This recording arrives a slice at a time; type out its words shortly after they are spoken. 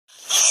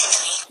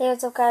Hey,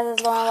 what's up guys,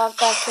 it's Lauren. Welcome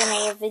back to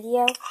another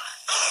video.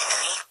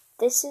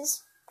 This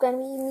is gonna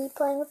be me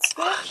playing with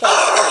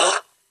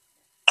Snapchat.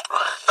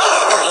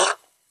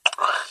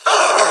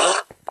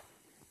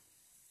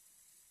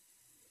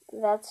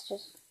 That's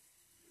just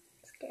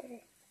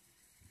scary.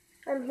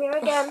 I'm here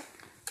again.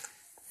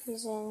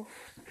 He's in.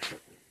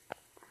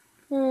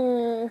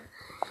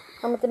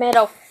 I'm a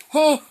tomato.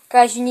 Hey,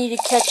 guys, you need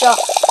to catch up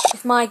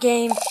with my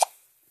game.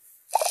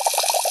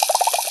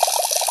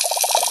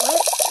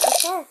 What?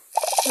 Okay.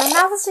 My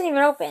mouth isn't even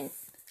open.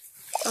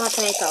 I'm a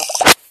tomato.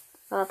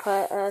 I'll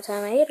put a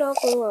tomato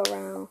glue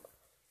around.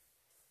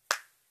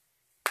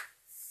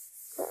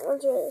 That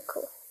one's really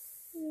cool.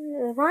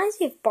 It reminds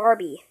me of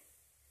Barbie.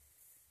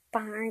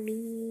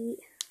 Barbie.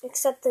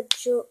 Except the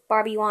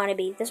Barbie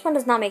wannabe. This one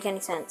does not make any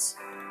sense.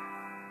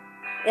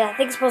 Yeah, I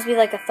think it's supposed to be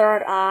like a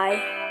third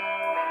eye.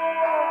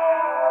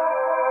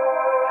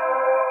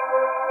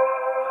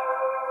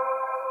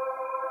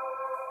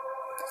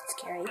 That's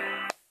scary.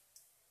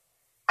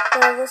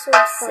 Yeah, this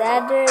one's fun.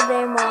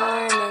 Saturday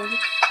morning.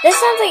 This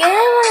sounds like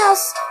anyone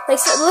else. Like,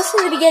 so listen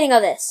to the beginning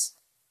of this.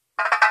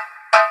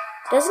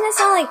 Doesn't it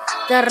sound like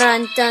the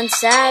run dun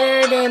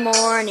Saturday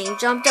morning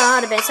jumped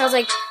out of bed? It sounds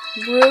like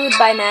brewed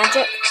by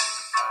magic.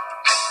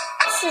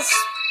 This is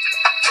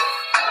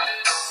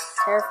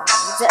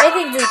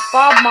terrifying. Does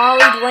Bob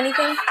Marley do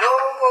anything?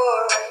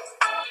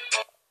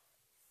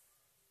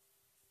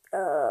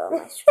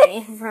 My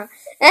screen.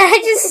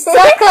 I just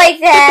stuck like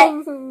that.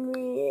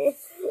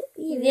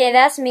 Yeah,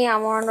 that's me.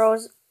 I'm on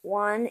rows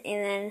 1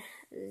 and then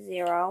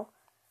 0.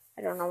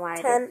 I don't know why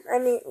I did.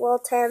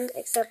 10,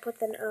 except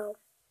with an O.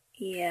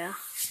 Yeah.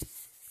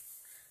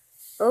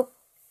 Oh,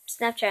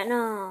 Snapchat.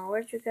 No,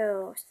 where'd you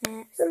go?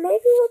 So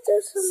maybe we'll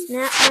do some...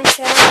 Snap my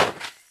chat.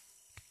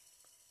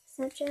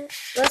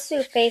 Snapchat? Let's do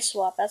a face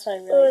swap. That's what I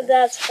really Oh, do.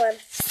 that's fun.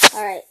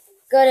 Alright,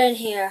 get in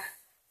here.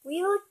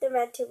 We look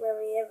demented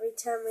every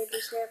time we do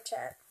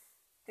Snapchat.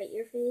 Right,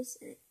 your face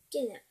and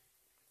get in there.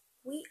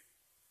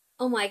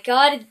 Oh my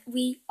god,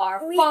 we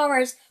are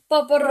farmers.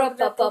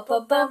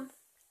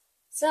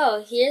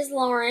 So, here's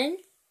Lauren.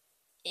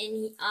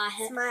 And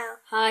Smile.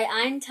 Hi,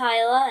 I'm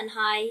Tyler, and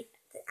hi.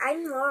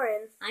 I'm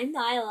Lauren. I'm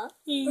Tyler.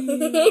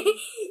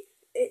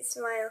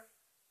 Smile.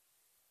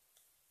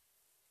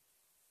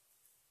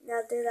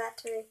 Now do that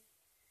to me.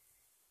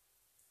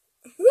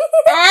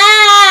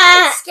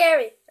 Ah! It's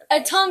scary. A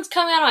tongue's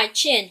coming out of my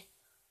chin.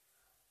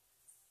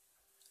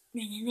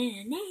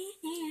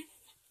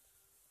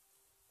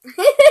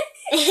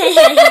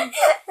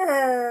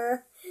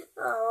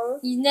 Oh.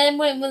 And then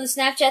when the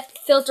Snapchat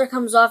filter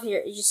comes off,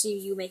 you just see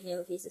you making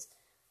little faces.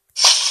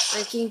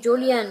 I'm King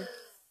Julian.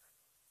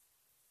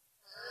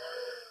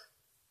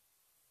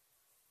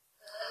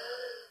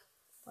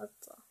 What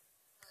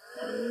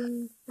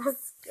the?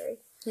 That's scary.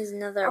 Here's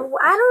another. I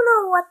don't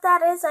know what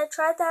that is. I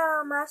tried that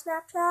on my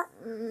Snapchat.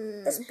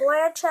 It's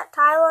Blanchett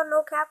Tyler,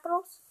 no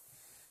capitals.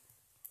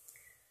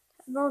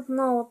 I don't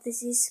know what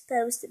this is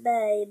supposed to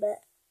be,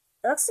 but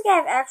it looks like I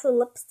have actual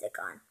lipstick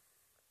on.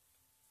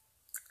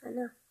 I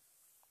know.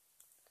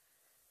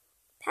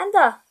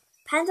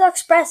 Panda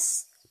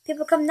Express.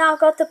 People come now,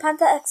 go to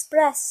Panda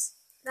Express.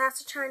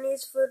 That's a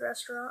Chinese food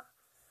restaurant.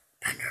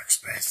 Panda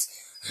Express.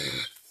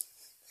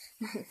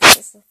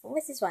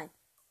 What's this one?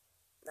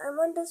 That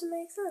one doesn't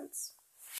make sense.